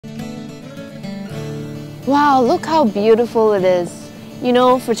Wow, look how beautiful it is. You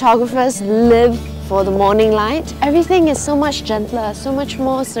know, photographers live for the morning light. Everything is so much gentler, so much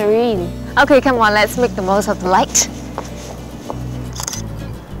more serene. Okay, come on, let's make the most of the light.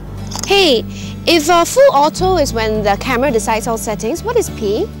 Hey, if full auto is when the camera decides all settings, what is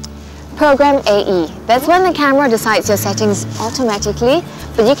P? Program AE. That's when the camera decides your settings automatically,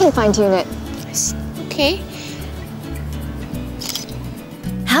 but you can fine-tune it. Okay.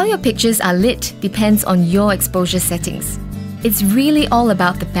 How your pictures are lit depends on your exposure settings. It's really all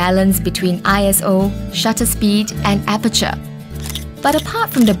about the balance between ISO, shutter speed, and aperture. But apart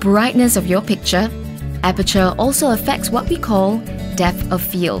from the brightness of your picture, aperture also affects what we call depth of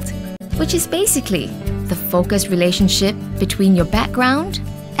field, which is basically the focus relationship between your background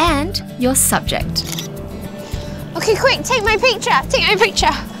and your subject. Okay, quick, take my picture, take my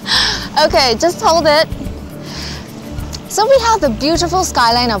picture. Okay, just hold it. So we have the beautiful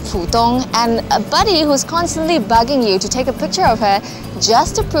skyline of Pudong and a buddy who's constantly bugging you to take a picture of her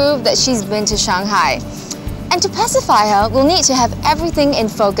just to prove that she's been to Shanghai. And to pacify her, we'll need to have everything in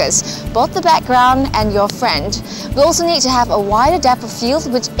focus, both the background and your friend. We also need to have a wider depth of field,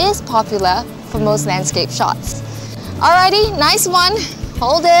 which is popular for most landscape shots. Alrighty, nice one.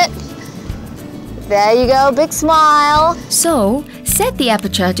 Hold it. There you go, big smile. So, set the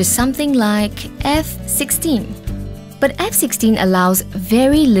aperture to something like f16. But f16 allows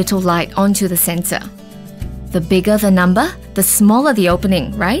very little light onto the sensor. The bigger the number, the smaller the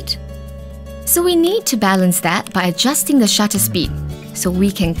opening, right? So we need to balance that by adjusting the shutter speed so we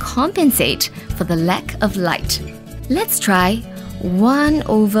can compensate for the lack of light. Let's try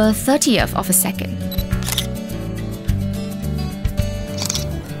 1/30th of a second.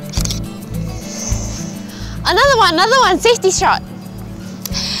 Another one, safety shot.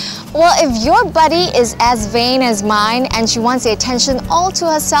 Well, if your buddy is as vain as mine and she wants the attention all to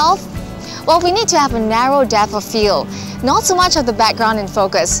herself, well, we need to have a narrow depth of field, not so much of the background in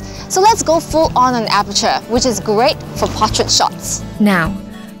focus. So let's go full on aperture, which is great for portrait shots. Now,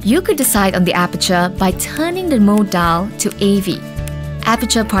 you could decide on the aperture by turning the mode dial to AV,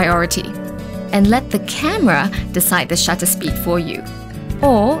 aperture priority, and let the camera decide the shutter speed for you.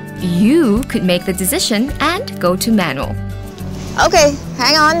 Or you could make the decision and go to manual. Okay,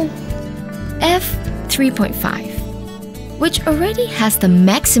 hang on. f3.5, which already has the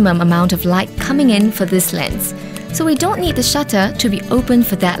maximum amount of light coming in for this lens, so we don't need the shutter to be open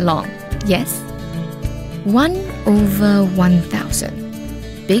for that long, yes? 1/1000.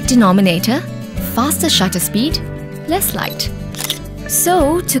 Big denominator, faster shutter speed, less light.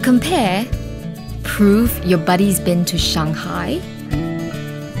 So, to compare, prove your buddy's been to Shanghai?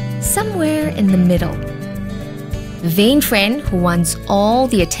 Somewhere in the middle. Vain friend who wants all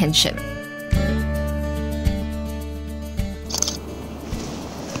the attention.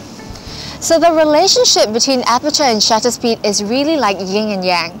 So the relationship between aperture and shutter speed is really like yin and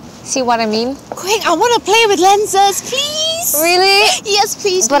yang. See what I mean? Quick, I want to play with lenses, please. Really? Yes,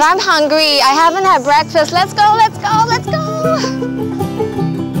 please. But I'm hungry. I haven't had breakfast. Let's go, let's go, let's go.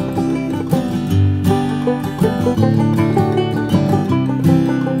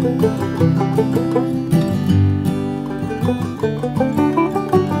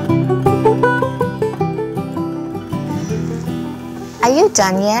 Are you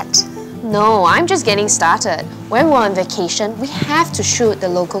done yet? No, I'm just getting started. When we're on vacation, we have to shoot the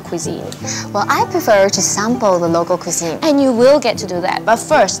local cuisine. Well, I prefer to sample the local cuisine. And you will get to do that. But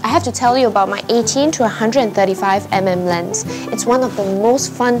first, I have to tell you about my 18 to 135mm lens. It's one of the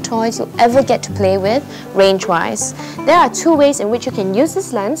most fun toys you'll ever get to play with, range-wise. There are two ways in which you can use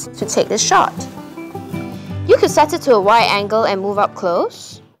this lens to take this shot. You could set it to a wide angle and move up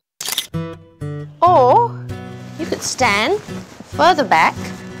close. Or you could stand further back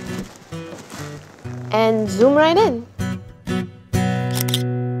and zoom right in.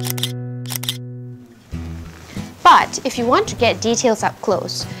 But if you want to get details up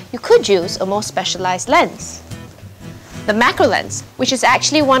close, you could use a more specialized lens. The macro lens, which is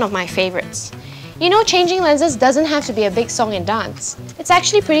actually one of my favorites. You know, changing lenses doesn't have to be a big song and dance. It's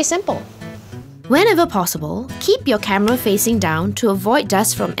actually pretty simple. Whenever possible, keep your camera facing down to avoid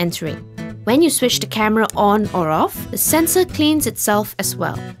dust from entering. When you switch the camera on or off, the sensor cleans itself as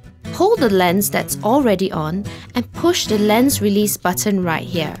well. Hold the lens that's already on and push the lens release button right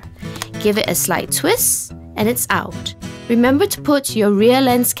here. Give it a slight twist and it's out. Remember to put your rear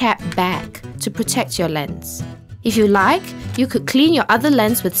lens cap back to protect your lens. If you like, you could clean your other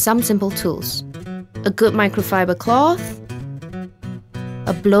lens with some simple tools. A good microfiber cloth,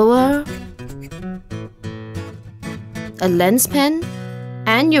 a blower, a lens pen,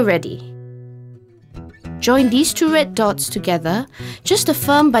 and you're ready. Join these two red dots together, just a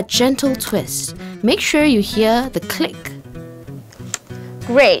firm but gentle twist. Make sure you hear the click.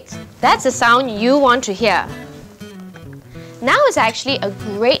 Great! That's the sound you want to hear. Now is actually a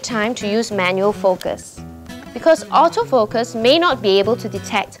great time to use manual focus, because autofocus may not be able to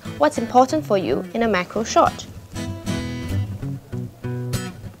detect what's important for you in a macro shot.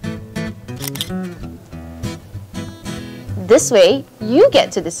 This way, you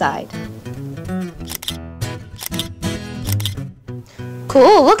get to decide.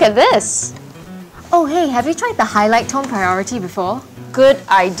 Cool, look at this! Oh hey, have you tried the highlight tone priority before? Good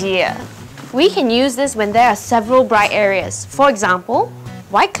idea. We can use this when there are several bright areas. For example,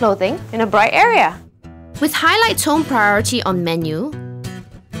 white clothing in a bright area. With highlight tone priority on menu,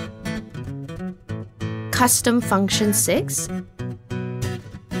 custom function 6,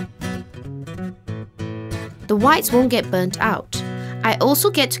 the whites won't get burnt out. I also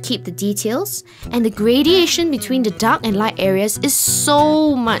get to keep the details, and the gradation between the dark and light areas is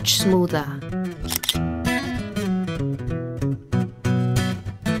so much smoother.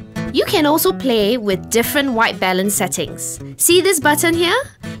 You can also play with different white balance settings. See this button here?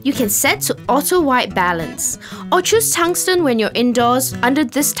 You can set to auto white balance, or choose tungsten when you're indoors under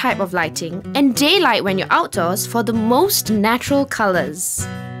this type of lighting, and daylight when you're outdoors for the most natural colours.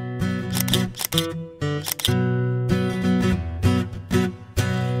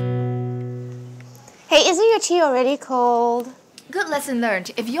 Hey, isn't your tea already cold? Good lesson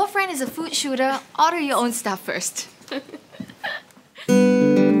learned. If your friend is a food shooter, order your own stuff first.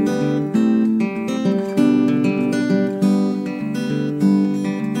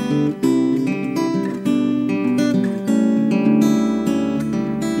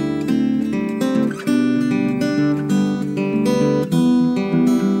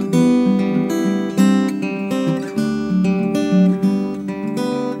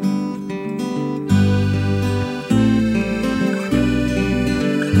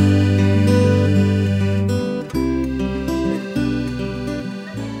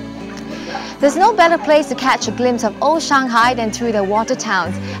 There's no better place to catch a glimpse of old Shanghai than through the water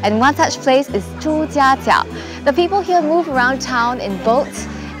towns, and one such place is Zhujiajiao. The people here move around town in boats,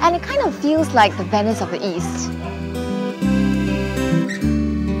 and it kind of feels like the Venice of the East.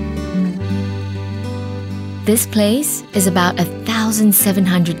 This place is about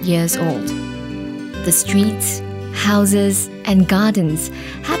 1,700 years old. The streets, houses, and gardens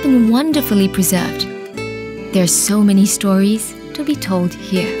have been wonderfully preserved. There are so many stories to be told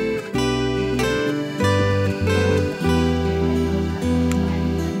here.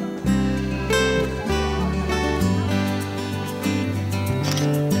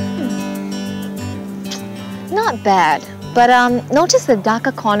 Not bad, but notice the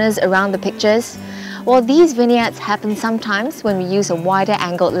darker corners around the pictures? Well, these vignettes happen sometimes when we use a wider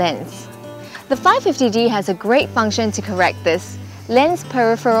angled lens. The 550D has a great function to correct this. Lens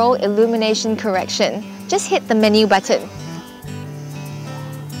peripheral illumination correction. Just hit the menu button.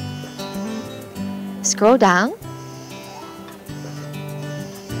 Scroll down.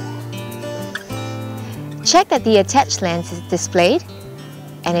 Check that the attached lens is displayed.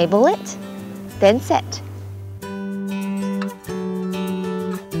 Enable it, then set.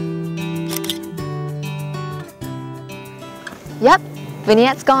 Yep,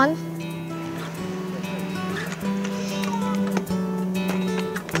 vignette's gone.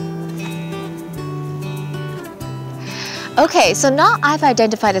 Okay, so now I've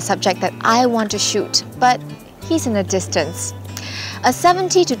identified a subject that I want to shoot, but he's in a distance. A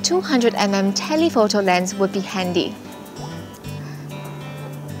 70 to 200 mm telephoto lens would be handy.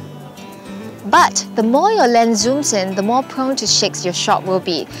 But the more your lens zooms in, the more prone to shakes your shot will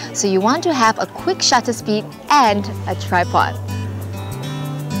be. So you want to have a quick shutter speed and a tripod.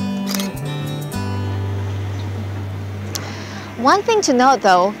 One thing to note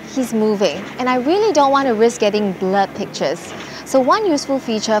though, he's moving, and I really don't want to risk getting blurred pictures. So one useful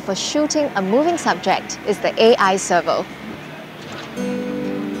feature for shooting a moving subject is the AI servo.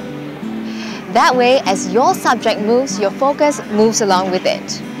 That way, as your subject moves, your focus moves along with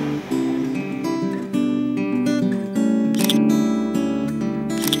it.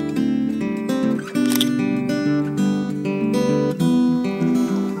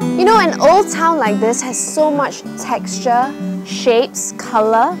 You know, an old town like this has so much texture, shapes,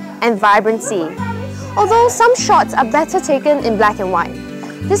 colour and vibrancy. Although some shots are better taken in black and white,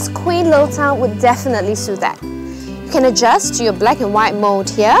 this quaint little town would definitely suit that. You can adjust to your black and white mode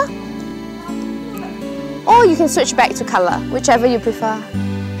here, or you can switch back to colour, whichever you prefer.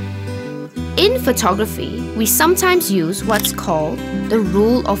 In photography, we sometimes use what's called the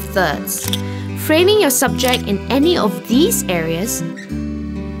rule of thirds. Framing your subject in any of these areas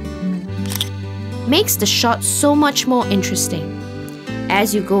makes the shot so much more interesting.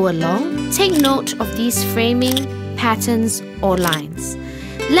 As you go along, take note of these framing, patterns or lines.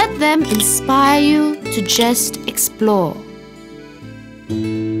 Let them inspire you to just explore.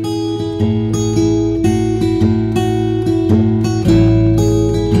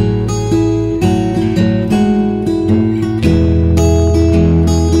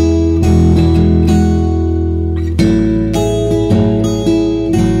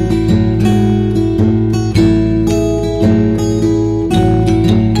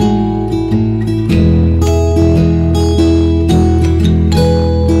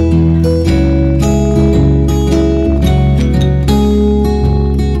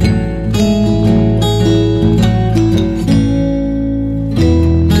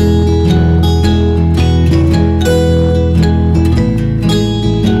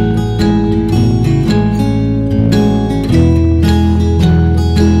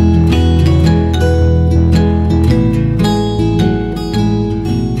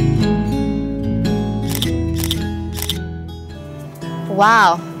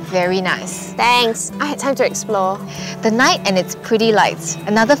 Wow, very nice. Thanks. I had time to explore. The night and its pretty lights,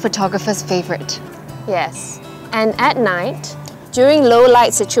 another photographer's favorite. Yes. And at night, during low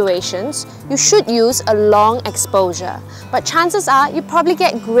light situations, you should use a long exposure. But chances are you probably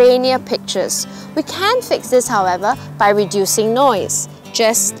get grainier pictures. We can fix this, however, by reducing noise.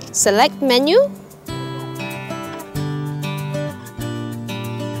 Just select menu,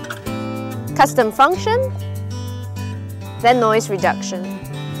 custom function, then noise reduction.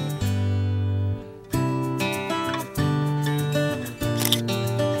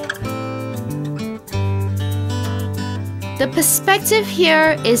 The perspective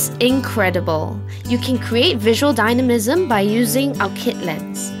here is incredible. You can create visual dynamism by using our kit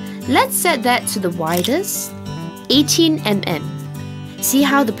lens. Let's set that to the widest, 18mm. See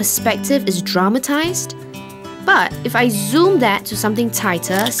how the perspective is dramatized? But if I zoom that to something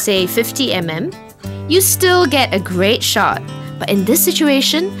tighter, say 50mm, you still get a great shot. But in this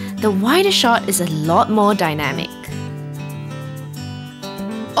situation, the wider shot is a lot more dynamic.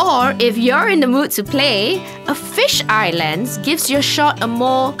 Or if you're in the mood to play, a fisheye lens gives your shot a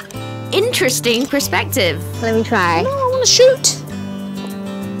more interesting perspective. Let me try. No, I want to shoot.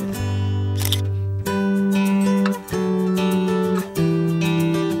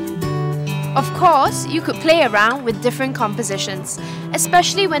 Of course, you could play around with different compositions,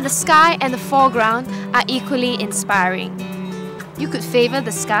 especially when the sky and the foreground are equally inspiring. You could favor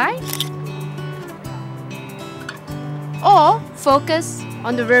the sky or focus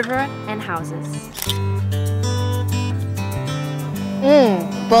on the river and houses.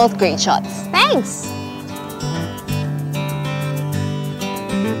 Both great shots. Thanks!